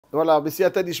Voilà,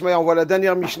 Bessiata Dishmaya, on voit la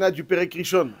dernière Mishnah du Pirke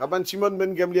Rishon. Rabban Shimon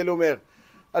ben Gamliel Omer.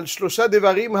 Al shlosha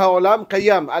devarim haolam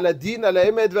kayam, al adin, al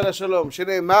emet vel shalom.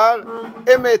 Sheneemar,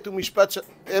 emet u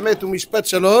mishpat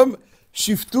shalom,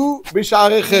 shiftu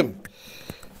b'sha'arechem.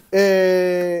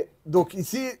 Donc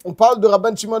ici, on parle de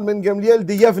Rabban Shimon ben Gamliel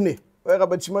de Yavne. Ouais,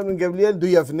 Rabban Shimon ben Gamliel de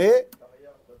Yavne.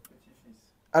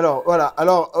 Alors, voilà.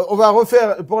 Alors, on va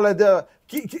refaire pour la...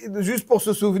 juste pour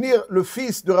se souvenir, le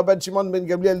fils de Rabban Shimon ben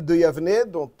Gamliel de Yavne,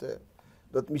 dont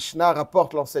notre Mishnah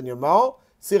rapporte l'enseignement,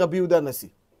 c'est Rabbi Yehuda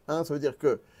Nasi. Hein, ça veut dire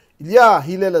que il y a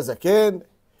Hillel Azaken,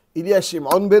 il y a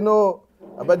Shimon Beno,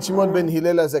 Rabban Shimon ben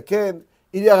Hillel Azaken,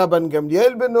 il y a Rabban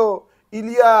Gamliel Beno, il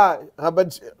y a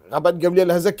Rabban Gamliel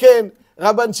Azaken,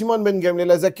 Rabban Shimon ben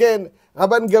Gamliel Azaken,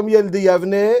 Rabban Gamliel de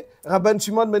Yavne, Rabban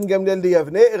Shimon ben Gamliel de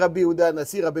Yavne et Rabbi Yehuda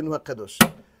Nasi, Rabbeinu HaKadosh.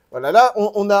 Voilà, là,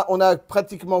 on a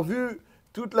pratiquement vu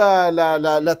toute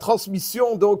la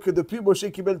transmission, donc, depuis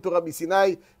Moshe Kibel Torah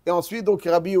Sinai, et ensuite, donc,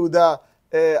 Rabbi Yehuda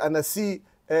Anassi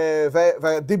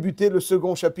va débuter le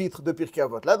second chapitre de Pirke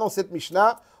Avot. Là, dans cette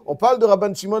Mishnah, on parle de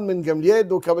Rabban Shimon ben Gamliel,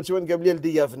 donc Rabban Shimon ben Gamliel de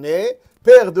Yavne,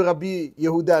 père de Rabbi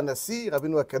Yehuda Anassi,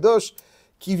 Rabbeinu HaKadosh,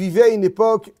 qui vivait à une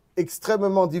époque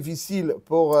extrêmement difficile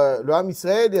pour le Ham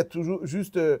Israël. Il y a toujours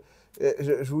juste,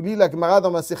 je vous lis la Gemara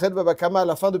dans ma Sechet Baba Kama à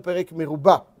la fin de Perek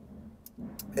Meruba.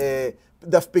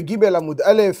 Daf Pegibel Amud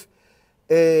Aleph,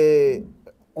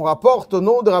 on rapporte au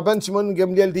nom de Rabban Shimon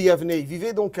Gamliel de Yavne. Il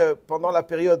vivait donc pendant la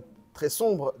période très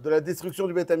sombre de la destruction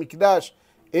du Beth Amikdash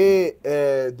et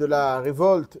de la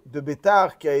révolte de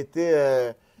Bétar qui a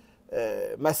été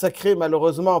massacrée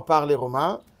malheureusement par les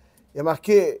Romains. Il y a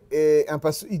marqué,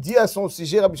 il dit à son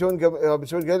sujet, Rabbi Shimon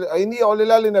Gamliel, Aini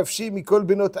olela le nafshi mikol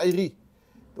benot airi.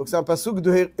 Donc c'est un passouk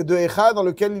de Echa dans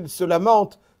lequel il se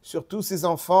lamente sur tous ses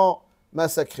enfants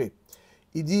massacrés.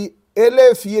 Il dit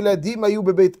Elef yeladim ayu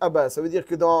bebeit Abba. Ça veut dire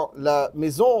que dans la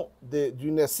maison du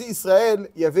Nassi Israël,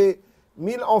 il y avait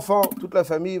 1000 enfants, toute la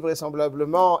famille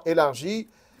vraisemblablement élargie.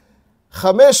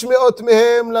 Chamesh meot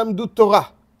mehem lamdu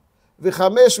Torah.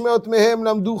 Vechamesh meot mehem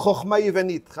lamdu chokhma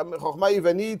yevanit. Chokhma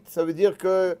yevanit, ça veut dire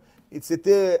que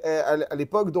c'était à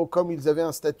l'époque, donc comme ils avaient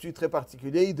un statut très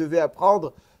particulier, ils devaient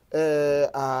apprendre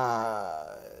à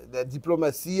la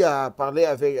diplomatie, à parler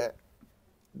avec,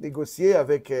 négocier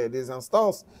avec les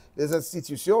instances, les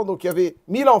institutions. Donc il y avait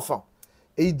 1000 enfants.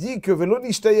 Et il dit que Velo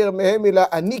nishtayer mehem ela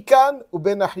anikan ou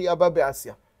ben achiaba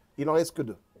be'asia. Il n'en reste que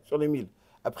 2 sur les 1000.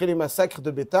 Après les massacres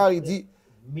de Bétar, il dit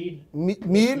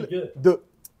 1002.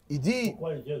 Il dit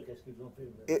pourquoi les 2? Qu'est-ce qu'ils ont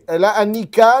fait? Ela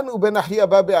anikan ou ben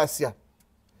achiaba be'asia.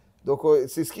 Donc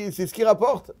c'est ce qu'il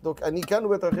rapporte. Donc anikan ou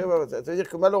ben achiaba be'asia. C'est-à-dire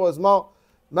que malheureusement,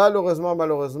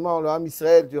 le Ham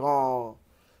Israël durant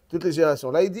toutes les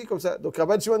générations. Là, il dit comme ça. Donc,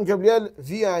 Rabban Shimon Gamliel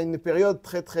vit à une période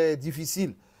très, très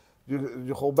difficile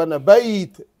du Khorban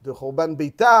Abayit, de Khorban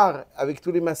Beitar, avec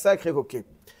tous les massacres évoqués.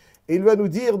 Et il va nous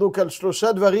dire, donc,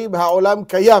 Al-Shlosha Dvarim Ha'olam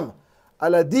Kayam,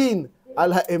 Al-Adin,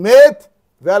 Al-Emet,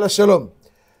 et Al-Shalom.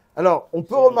 Alors, on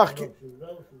peut remarquer...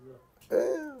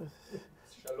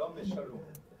 Shalom et Shalom.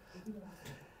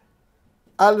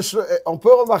 On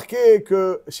peut remarquer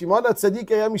que Shimon HaTzadik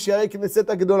Aya Misharei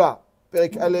Knesset HaGedola,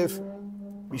 Perek Aleph,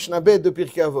 Mishnah Bet de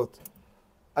Pirke Avot.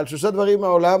 Al Shosha Dvarim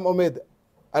Ha'olam Omed,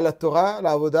 à la Torah, à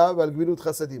la Avoda, à Gmilut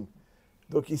Chasadim.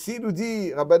 Donc ici, il nous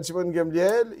dit, Rabban Shimon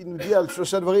Gamliel, il nous dit Al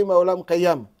Shosha Dvarim Ha'olam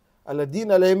Kayam, à la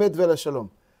Din, à la Emet, à la Shalom.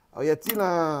 Alors y a-t-il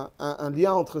un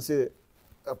lien entre ces,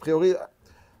 a priori,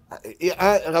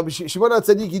 Rabbi Shimon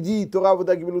HaTzadik, il dit Torah,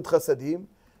 Avoda, Gmilut Chasadim,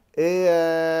 et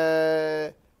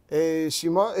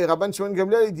Rabban Shimon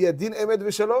Gamliel, il dit Adin, Emet, ve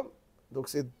Shalom. Donc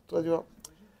c'est, toi, tu vois.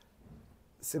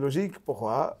 C'est logique,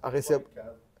 pourquoi? Un cadre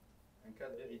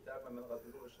véritable amènera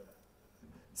toujours le Shalom.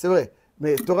 C'est vrai.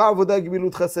 Mais Torah, Avoda,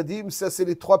 Gmilut Chasadim, ça c'est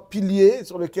les 3 piliers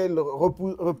sur lesquels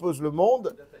repose le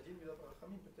monde.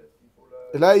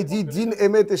 Et là, il dit Din,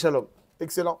 Emet et Shalom.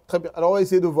 Excellent, très bien. Alors on va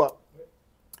essayer de voir.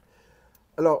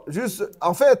 Alors, juste,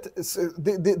 en fait,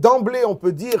 d'emblée, on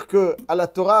peut dire que à la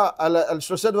Torah,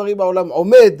 Al-Shosha Dvarim Ha'olam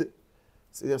Omed,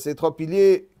 c'est-à-dire ces 3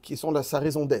 piliers qui sont sa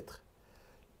raison d'être.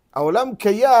 Ha'olam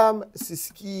Kayam, c'est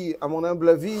ce qui, à mon humble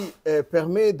avis,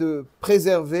 permet de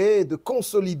préserver et de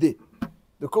consolider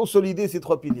ces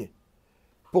 3 piliers.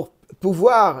 Pour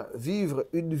pouvoir vivre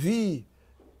une vie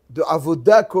de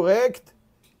avoda correcte,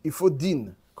 il faut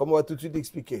din, comme on va tout de suite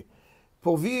expliquer.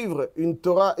 Pour vivre une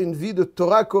vie de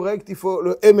Torah correcte, il faut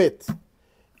le emet.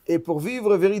 Et pour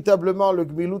vivre véritablement le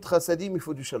gmilut chasadim, il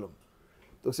faut du shalom.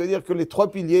 Donc, ça veut dire que les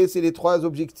 3 piliers, c'est les 3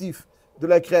 objectifs de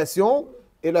la création.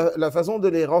 Et la façon de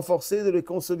les renforcer, de les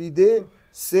consolider,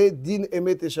 c'est din,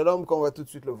 emet et shalom, qu'on va tout de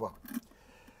suite le voir.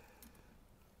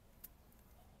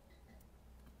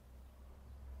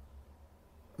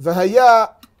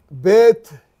 Vahaya bet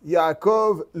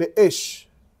Yaakov le'esh.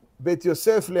 Bet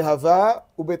Yosef lehava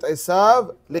ou bet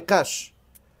Esav lekash.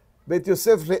 Bet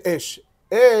Yosef le'esh.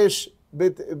 Esh,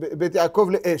 bet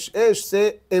Yaakov le'esh. Esh,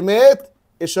 c'est emet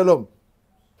et shalom.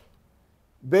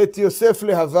 Bet Yosef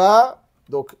lehava.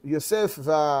 Donc Yosef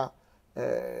va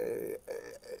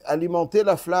alimenter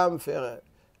la flamme, faire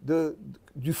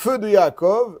du feu de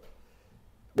Yaakov.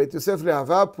 Bet Yosef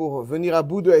lehava pour venir à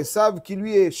bout de Esav qui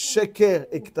lui est sheker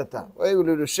et ktata. Vous voyez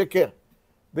le sheker.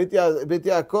 Bet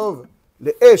Yaakov,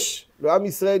 le Esh, le Ham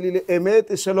Israël, il est emet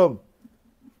et shalom.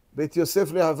 Bet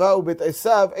Yosef lehava ou bet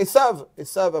Esav.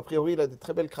 Esav, a priori, il a de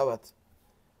très belles cravates.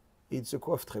 Il se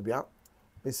coiffe très bien.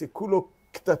 Mais c'est kulo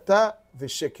ktata ve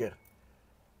sheker.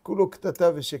 Kulo ktata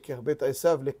ve sheker. Bet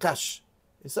Esav le kash.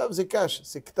 Esav c'est kash.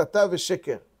 C'est ktata ve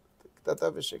sheker.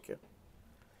 Ktata ve sheker.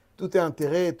 Tout est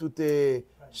enterré, tout est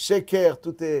sheker,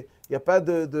 tout est. Il n'y a pas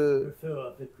de. Le feu,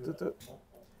 en fait, tout,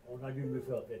 on allume le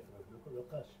feu, en fait, le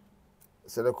cache.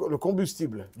 C'est le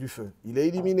combustible du feu. Il est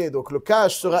éliminé. Donc le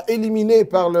cash sera éliminé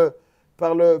par le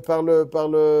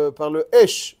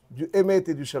esh du emet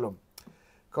et du shalom.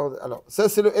 Alors, ça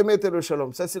c'est le emet et le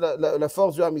shalom. Ça c'est la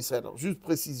force du Ham Israël. Alors, juste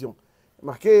précision.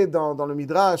 Marqué dans le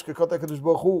Midrash que quand Akadosh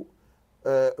Baruch Hu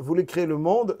voulait créer le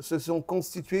monde, se sont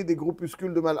constitués des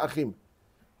groupuscules de malachim.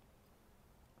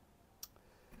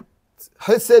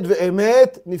 Chesed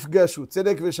ve'emet nifgashu.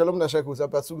 Tzedek ve'shalom nashaku. C'est un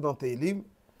pasuk dans Teilim.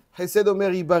 Chesed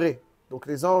omer ibare. Donc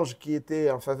les anges qui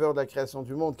étaient en faveur de la création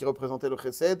du monde, qui représentaient le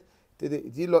chesed,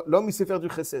 dit l'homme il sait faire du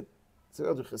chesed. Il sait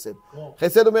faire du chesed.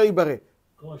 Chesed omer ibare.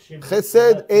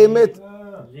 Chesed et emet.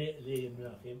 Les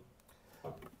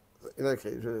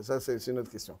melachim. Ça c'est une autre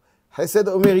question. Chesed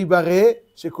omer ibare,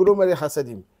 shekulo male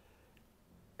chasadim.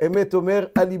 Emet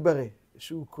omer alibare,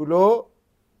 shekulo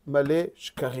male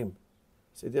shkarim.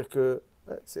 C'est-à-dire que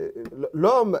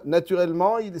l'homme,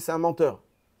 naturellement, c'est un menteur.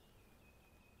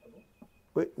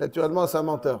 Oui, naturellement, c'est un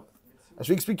menteur. Je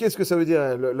vais expliquer ce que ça veut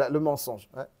dire, le mensonge,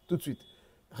 hein, tout de suite.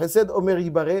 Chesed omer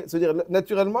ibare, c'est-à-dire,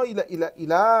 naturellement,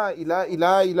 il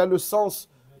a le sens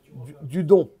du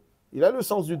don. Il a le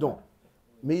sens du don.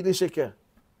 Mais il est sheker.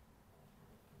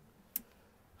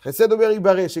 Chesed omer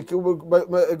ibare,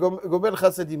 gomer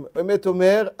chasadim. Emet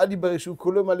omer alibare, shu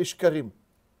kolom ale shkarim.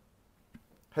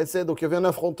 Chesed, donc il y avait un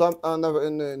affrontement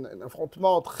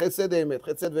entre Chesed et Emet.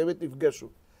 Chesed et Emet nifgashu.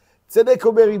 Tzedek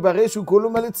omer ibare shu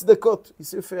kolom ale tzedakot. Il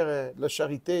sait faire de la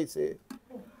charité.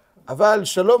 Aval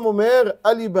shalom omer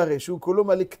alibare shu kolom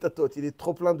ale ktatot. Il est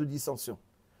trop plein de dissension.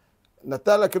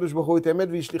 Natal akadosh baruch hu et Emet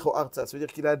v'yishlicho arza. Ça veut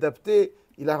dire qu'il a adapté,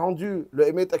 il a rendu le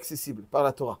Emet accessible par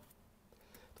la Torah.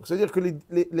 Donc ça veut dire que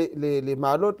les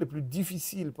ma'alot les plus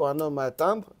difficiles pour un homme à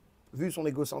atteindre, vu son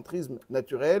égocentrisme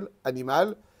naturel,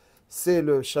 animal, c'est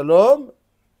le shalom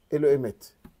et le emet.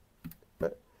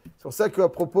 C'est pour ça qu'à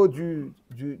propos du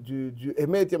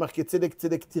emet, il y a marqué tzedek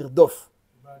tzedek tirdof.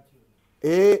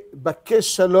 Et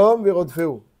bakesh shalom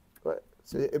verodfeu.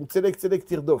 C'est tzedek tzedek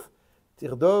tirdof.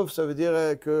 Tirdof, ça veut dire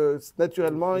que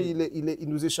naturellement, il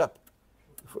nous échappe.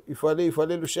 Il faut aller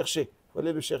le chercher. Il faut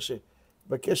aller le chercher.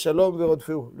 Bakesh shalom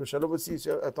verodfeu. Le shalom aussi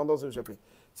a tendance à échapper.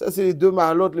 Ça, c'est les deux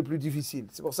mahalot les plus difficiles.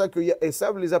 C'est pour ça que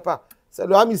Esav ne les a pas. Ça,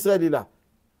 le Ham Israël est là.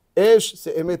 Esh,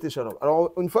 c'est emet et shalom.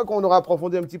 Alors, une fois qu'on aura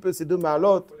approfondi un petit peu ces deux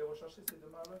ma'alot, Il faut les rechercher, ces deux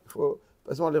ma'alot. il faut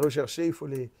pas seulement les rechercher, il faut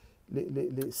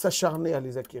s'acharner à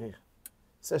les acquérir.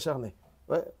 S'acharner.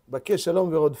 Ouais. Bakesh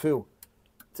shalom verodfeu.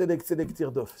 Tzedek tzedek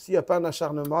tirdof. S'il n'y a pas un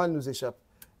acharnement, elle nous échappe,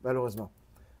 malheureusement.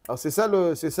 Alors,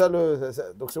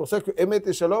 donc c'est pour ça que emet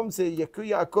et shalom, il n'y a que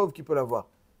Yaakov qui peut l'avoir.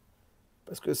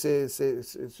 Parce que c'est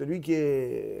celui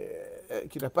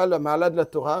qui n'a pas la ma'ala de la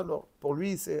Torah, alors pour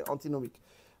lui, c'est antinomique.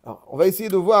 Alors, on va essayer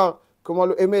de voir comment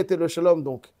le emet et le shalom,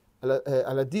 donc,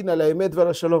 à la din, à la emet, vers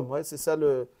la shalom. Ouais, c'est ça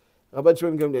le Rabban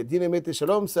Shimon Gamliel. Din, emet et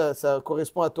shalom, ça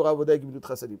correspond à Torah, Avodah, Gemilut,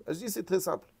 Chasadim. Je dis, c'est très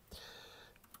simple.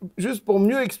 Juste pour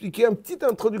mieux expliquer, une petite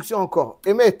introduction encore.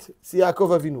 Emet, c'est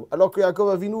Yaakov Avinu. Alors que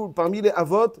Yaakov Avinu, parmi les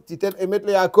avot, titel emet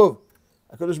le Yaakov.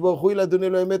 Akadosh Baruch Hu, il a donné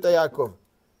le emet à Yaakov.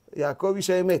 Yaakov,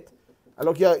 Isha emet.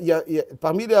 Alors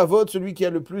parmi les avot, celui qui a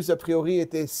le plus, a priori,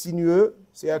 été sinueux,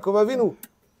 c'est Yaakov Avinu.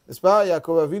 N'est-ce pas?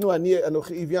 Yaakov Avinu,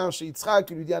 il vient chez Yitzhak,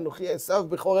 il lui dit Anochi Esav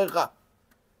bechorecha.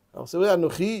 Alors c'est vrai,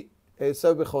 Anochi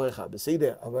Esav bechorecha.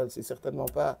 C'est certainement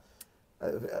pas.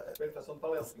 C'est pas une façon de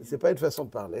parler. C'est pas une façon de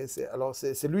parler.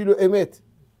 C'est lui le emet.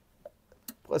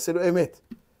 Pourquoi c'est le emet?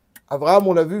 Abraham,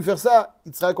 on l'a vu faire ça.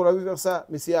 Yitzhak, on l'a vu faire ça.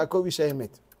 Mais c'est Yaakov, Isha emet.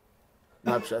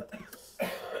 Ma'apshat.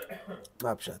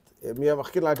 Et il y a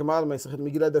marqué dans la Gemara, dans la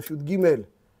Megillah Daf Yud Gimel.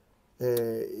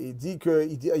 Il dit que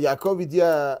Yaakov, il dit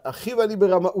à Achiv ali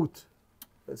beramaout.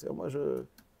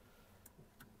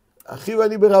 Achiv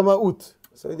ali beramaout.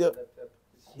 Ça veut dire,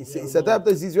 il s'adapte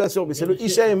à la situation. Mais c'est le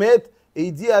Isha emet et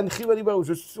il dit Anchi Vani Barou,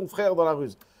 je suis son frère dans la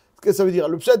ruse. Qu'est-ce que ça veut dire?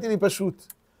 Le pshat, il n'est pas shoot.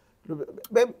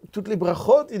 Même toutes les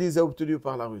brachot, il les a obtenues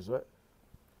par la ruse. Ouais.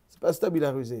 C'est pas stable, il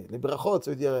a rusé. Les brachot,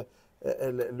 ça veut dire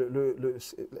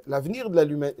l'avenir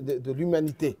de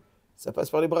l'humanité. Ça passe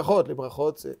par les brachot. Les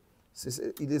brachot,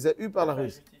 il les a eus par la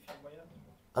ruse.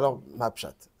 Alors, ma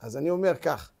pshat. Azani Omer,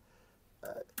 car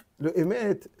le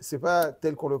emet, c'est pas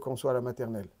tel qu'on le conçoit à la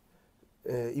maternelle.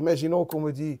 Imaginons qu'on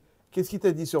me dit, qu'est-ce qu'il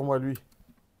t'a dit sur moi, lui?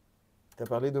 T'as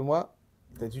parlé de moi?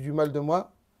 T'as dit du mal de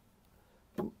moi?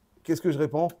 Qu'est-ce que je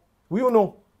réponds? Oui ou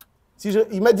non?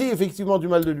 Il m'a dit effectivement du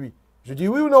mal de lui. Je dis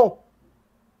oui ou non?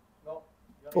 Non.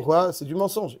 Pourquoi? C'est du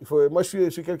mensonge. Moi, je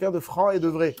suis quelqu'un de franc et de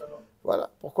vrai. Voilà.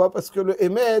 Pourquoi? Parce que le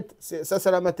emet, c'est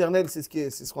la maternelle, c'est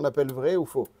ce qu'on appelle vrai ou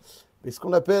faux. Mais ce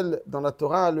qu'on appelle dans la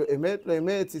Torah le emet,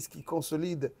 c'est ce qui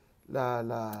consolide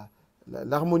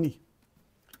l'harmonie.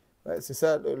 Ouais, c'est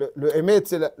ça. Le emet,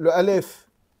 c'est le aleph,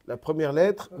 la première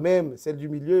lettre, même celle du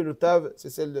milieu, et le tav, c'est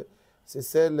celle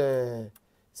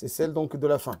donc de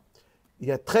la fin. Il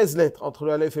y a 13 lettres entre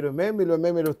le aleph et le même et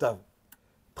le tav.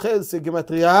 13, c'est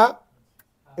gematria,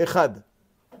 echad.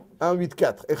 1, 8,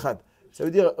 4, echad. Ça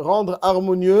veut dire rendre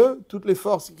harmonieux toutes les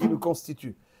forces qui nous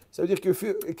constituent. Ça veut dire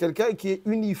que quelqu'un qui est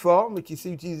uniforme et qui sait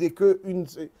utiliser qu'une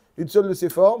seule de ses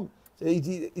formes,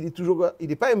 il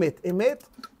n'est pas émet. Émet,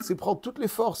 c'est prendre toutes les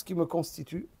forces qui me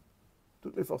constituent,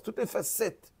 toutes les forces, toutes les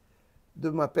facettes de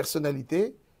ma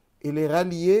personnalité et les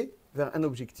rallier vers un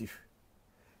objectif.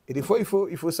 Et des fois, il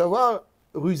faut savoir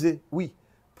ruser, oui,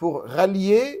 pour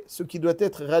rallier ce qui doit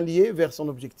être rallié vers son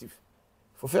objectif.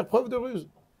 Il faut faire preuve de ruse.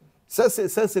 Ça,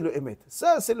 c'est le emet.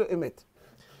 Ça, c'est le emet.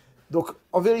 Donc,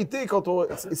 en vérité,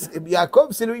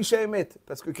 Yaakov, c'est le Isha Emet.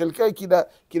 Parce que quelqu'un qui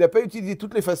n'a pas utilisé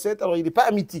toutes les facettes, alors il n'est pas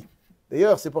amiti.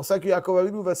 D'ailleurs, c'est pour ça que Yaakov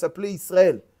Avinu va s'appeler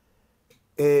Israël.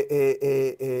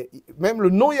 Et même le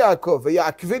nom Yaakov,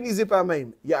 Yaakvenisé pas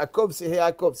même. Yaakov, c'est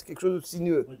Yaakov, c'est quelque chose de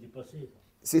sinueux.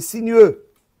 C'est sinueux.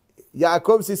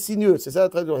 Yaakov, c'est sinueux. C'est ça la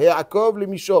traduction. Yaakov, le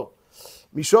Mishor.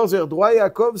 Mishor, c'est droit.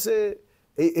 Yaakov, c'est.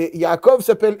 Et Yaakov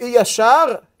s'appelle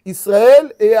Yachar,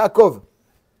 Israël et Yaakov,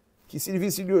 qui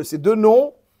signifie sinueux. C'est deux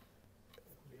noms,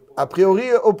 a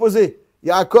priori opposés.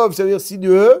 Yaakov, ça veut dire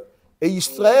sinueux, et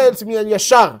Israël, c'est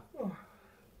Yachar.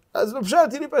 Le pshat,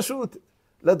 il n'est pas shoot.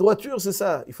 La droiture, c'est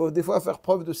ça. Il faut des fois faire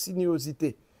preuve de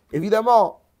sinuosité.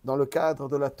 Évidemment, dans le cadre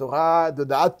de la Torah, de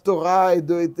Da'at Torah et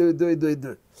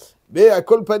de. Mais à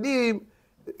Kol Panim,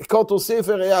 quand on sait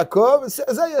faire Yaakov, c'est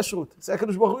Yashut. C'est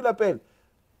Akadosh Baruch Hu, il l'appelle.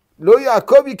 Lo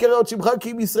Yaakov, Yikeret Shimcha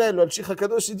Kim Israël. Le Shich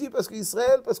HaKadosh, il dit parce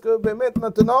qu'Israël, parce que Bémet,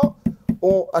 maintenant,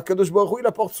 Akadosh Baruch Hu, il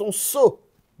apporte son sceau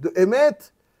de Emet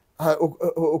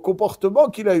au comportement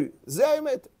qu'il a eu. Zé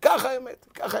Emet, Kacha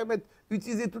Emet.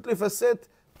 Utiliser toutes les facettes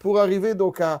pour arriver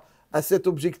donc à cet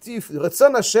objectif.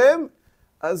 Retzon Hashem,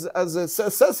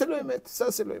 ça c'est le Emet.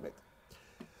 Ça c'est le Emet.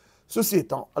 Ceci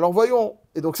étant, alors voyons,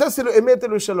 et donc ça c'est le emet et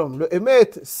le shalom. Le emet,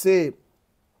 c'est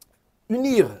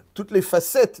unir toutes les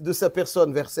facettes de sa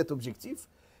personne vers cet objectif,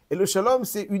 et le shalom,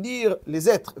 c'est unir les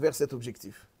êtres vers cet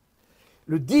objectif.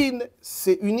 Le din,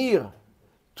 c'est unir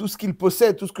tout ce qu'il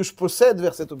possède, tout ce que je possède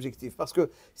vers cet objectif. Parce que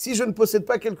si je ne possède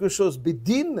pas quelque chose,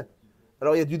 bedin,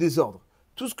 alors il y a du désordre.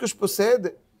 Tout ce que je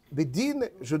possède, bedin,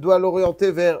 je dois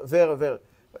l'orienter vers.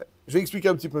 Je vais expliquer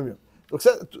un petit peu mieux. Donc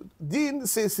ça, din,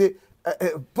 c'est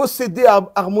posséder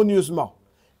harmonieusement.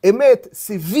 Emet,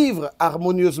 c'est vivre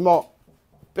harmonieusement,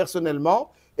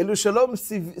 personnellement. Et le shalom,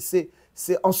 c'est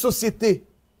en société,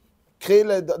 créer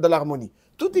de l'harmonie.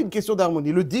 Tout est une question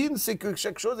d'harmonie. Le din, c'est que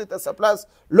chaque chose est à sa place.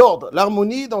 L'ordre,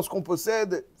 l'harmonie dans ce qu'on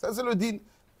possède, ça c'est le din.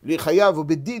 Les chayav, au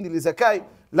beddin, les zakai,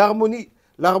 l'harmonie.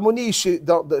 L'harmonie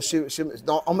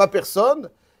en ma personne,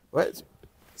 ouais,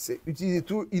 c'est utiliser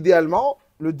tout idéalement.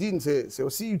 Le din, c'est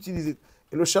aussi utiliser.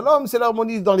 Et le shalom, c'est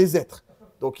l'harmonie dans les êtres.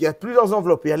 Donc il y a plusieurs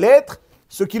enveloppes. Il y a l'être,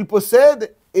 ce qu'il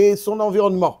possède et son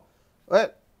environnement. Ouais,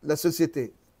 la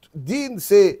société. Din,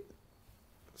 c'est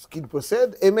ce qu'il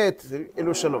possède. Emet, et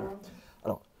le shalom.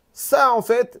 Alors, ça, en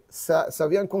fait, ça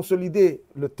vient consolider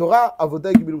le Torah,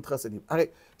 avoda, gibilut chasadim.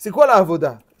 Allez, c'est quoi la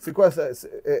avoda? C'est quoi ça?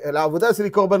 La avoda, c'est les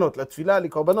korbanot. La tfila, les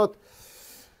korbanot.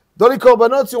 Dans les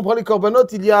korbanot, si on prend les korbanot,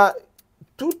 il y a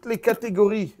toutes les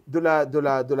catégories de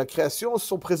la création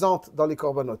sont présentes dans les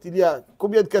korbanot. Il y a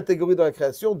combien de catégories dans la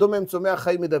création? Domem, tzomeach,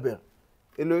 chaim, medaber.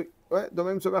 Et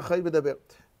domem, tzomeach, chaim, medaber.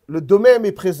 Le domem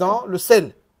est présent, le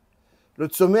sel. Le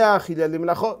tzomeach, il y a les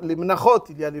menachot,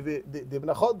 il y a des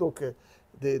menachot, donc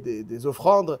des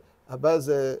offrandes à base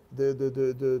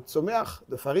de tzomeach,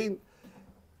 de farine.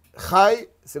 Chai,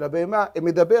 c'est la behema. Et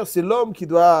medaber, c'est l'homme qui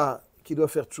doit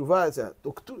faire tchouva.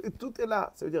 Donc tout est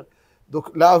là. Ça veut dire.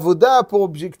 Donc, la avoda a pour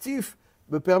objectif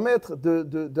me permettre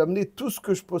d'amener tout ce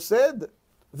que je possède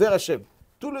vers Hachem.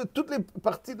 toutes les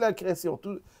parties de la création,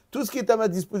 tout ce qui est à ma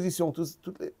disposition,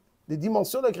 toutes les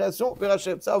dimensions de la création vers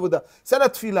Hachem, c'est avoda. C'est la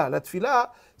tfila. La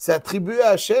tfila, c'est attribuer à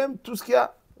Hachem tout ce qu'il y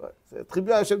a. Ouais, c'est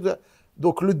attribuer à Hachem.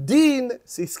 Donc le din,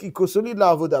 c'est ce qui consolide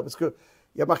la avoda. Parce qu'il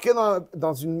y a marqué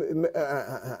dans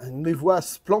une voix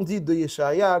splendide de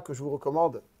Yeshaya, que je vous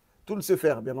recommande, tout le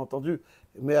sefer, bien entendu,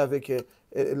 mais avec,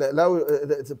 là où,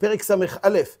 Pirke Samech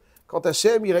Aleph, quand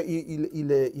Hachem,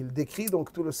 il décrit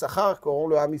donc tout le Sachar qu'auront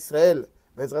le Ham Israël,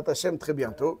 Bezrat Hachem très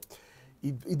bientôt,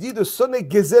 il dit de sonner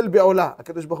Gezel Be'ola.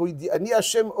 Akadosh Baruch Hu, il dit Ani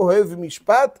Hachem Ohev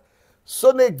Mishpat,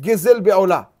 sonner Gezel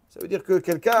Be'ola. Ça veut dire que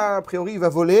quelqu'un, a priori, va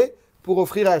voler pour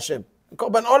offrir à Hachem. Un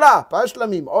korban Ola, pas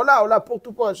Hashlamim. Ola, pour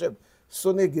tout pour Hachem.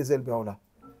 Sonner Gezel Be'ola.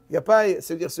 Il n'y a pas,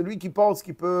 c'est-à-dire celui qui pense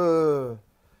qu'il peut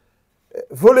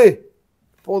voler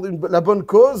pour la bonne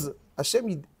cause, Hachem,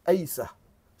 il haït ça.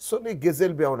 Sonner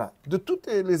Gezel Be'ola. De toutes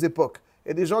les époques. Il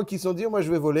y a des gens qui se sont dit, moi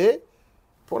je vais voler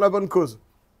pour la bonne cause.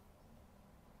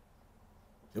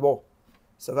 C'est bon,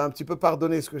 ça va un petit peu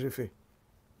pardonner ce que j'ai fait.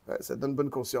 Ouais, ça donne bonne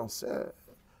conscience.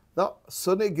 Non,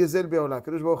 sonner Gezel Be'ola,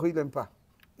 que je vois, il n'aime pas.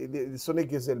 Sonner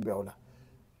Gezel Be'ola.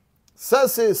 Ça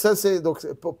c'est donc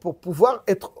pour pouvoir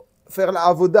faire la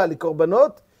avoda, les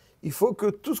korbanot, il faut que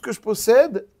tout ce que je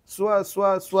possède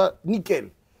soit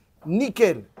nickel.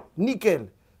 Nickel.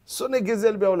 Sonner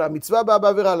Gezel Be'ola. Mitzvah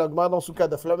ba'avera, la Gemara dans Souka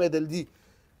d'Aflamed, elle dit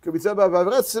que mitzvah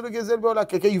ba'avera, c'est le Gezel Be'ola.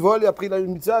 Quelqu'un il vole et après il a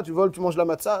une mitzvah, tu voles, tu manges la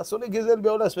matzah. Sonner Gezel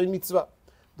Be'ola, c'est pas une mitzvah.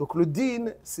 Donc le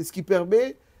din, c'est ce qui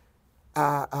permet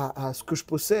à ce que je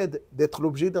possède d'être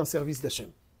l'objet d'un service d'Hachem.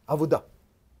 Avoda.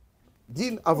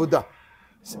 Din, avoda.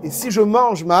 Et si je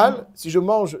mange mal, si je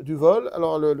mange du vol,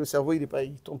 alors le cerveau il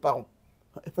tourne pas rond.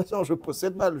 Et pas ça, je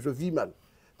possède mal, je vis mal.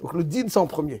 Donc le din, c'est en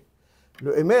premier.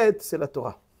 Le emet, c'est la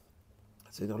Torah.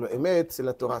 C'est-à-dire le emet, c'est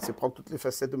la Torah. C'est prendre toutes les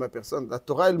facettes de ma personne. La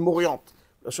Torah, elle m'oriente.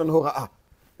 La shon hora'a.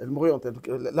 Elle m'oriente.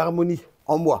 L'harmonie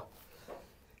en moi.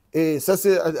 Et ça,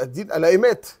 c'est à la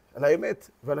emet,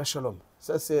 va la Chalom.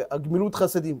 Ça, c'est à gmilut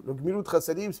chassadim. Le gmilut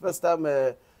chassadim, c'est pas stam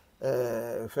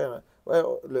faire. Ouais,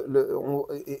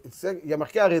 il y a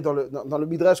marqué dans le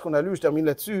midrash qu'on a lu, je termine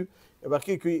là-dessus, il y a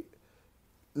marqué que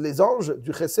les anges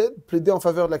du chesed plaidaient en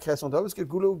faveur de la création d'Hachem parce que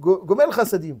gomel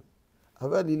chassadim.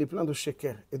 Aval, il est plein de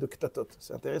sheker et de ktatot.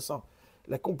 C'est intéressant.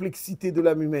 La complexité de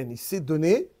l'âme humaine, il s'est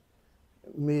donné,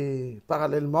 mais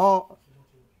parallèlement,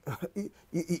 il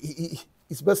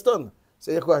se bastonne.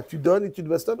 C'est-à-dire quoi? Tu donnes et tu te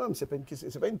bastonnes? Non, mais ce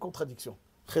n'est pas une contradiction.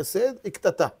 Chesed et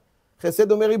ktata.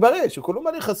 Chesed omer ibareh, shekolom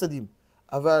ale chassadim.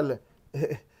 Aval,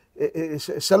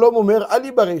 Chalom omer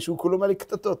ali bareh, shekolom ale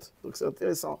ktatot. Donc c'est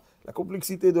intéressant. La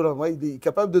complexité de l'homme, il est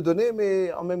capable de donner,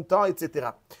 mais en même temps, etc.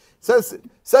 Ça,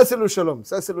 c'est le Chalom.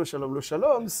 Ça, c'est le Chalom. Le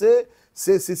Chalom, c'est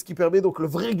ce qui permet, donc, le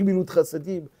vrai Gmilut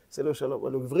Chassadim, c'est le Chalom.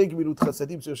 Le vrai Gmilut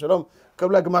Chassadim, c'est le Chalom.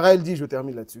 Comme la Gemara, elle dit, je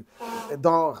termine là-dessus.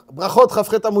 Dans Brachot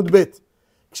Rafret Amudbet,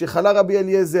 Kshechala Rabbi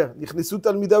Eliezer, Nichnesu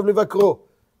Talmidav Levakro,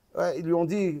 ils lui ont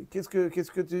dit, qu'est-ce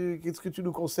que tu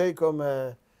nous conseilles comme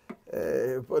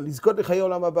Lizkot Lechaye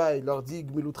Olam Haba? Il leur dit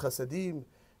Gmilut Chassadim,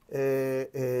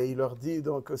 et il leur dit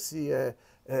donc aussi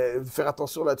faire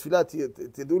attention à la tefila,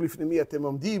 תדעו לפני מי אתם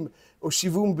עומדים,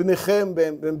 הושיבום בניכם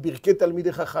בברכי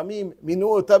תלמידי חכמים,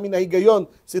 מינו אותם מן ההיגיון,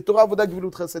 c'est Torah, Avoda,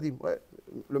 Gmilut Chassadim. Ouais,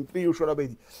 le Mpli Yoshua là-bas, il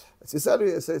dit. C'est ça,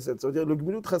 ça veut dire le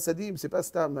Gmilut Chassadim, c'est pas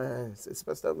stam, c'est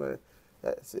pas stam,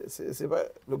 c'est pas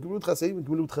le Gmilut Chassadim,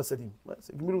 Gmilut Chassadim. Ouais,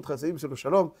 c'est Gmilut Chassadim, c'est le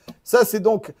Shalom. Ça, c'est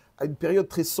donc à une période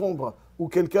très sombre où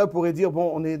quelqu'un pourrait dire,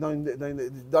 bon, on est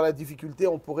dans la difficulté,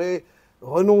 on pourrait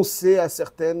renoncer à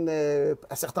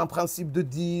certains principes de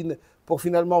din pour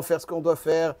finalement faire ce qu'on doit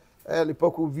faire. À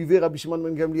l'époque où vivait Rabbi Shimon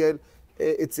ben Gamliel,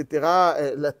 etc.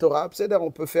 La Torah, on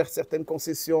peut faire certaines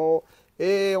concessions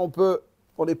et on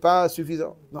n'est pas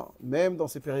suffisant. Non, même dans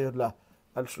ces périodes-là.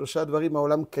 Al-Shlosha Dvarim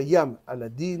Ha'olam Kayam, à la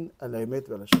din, à la emet,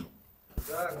 à la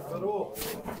shalom.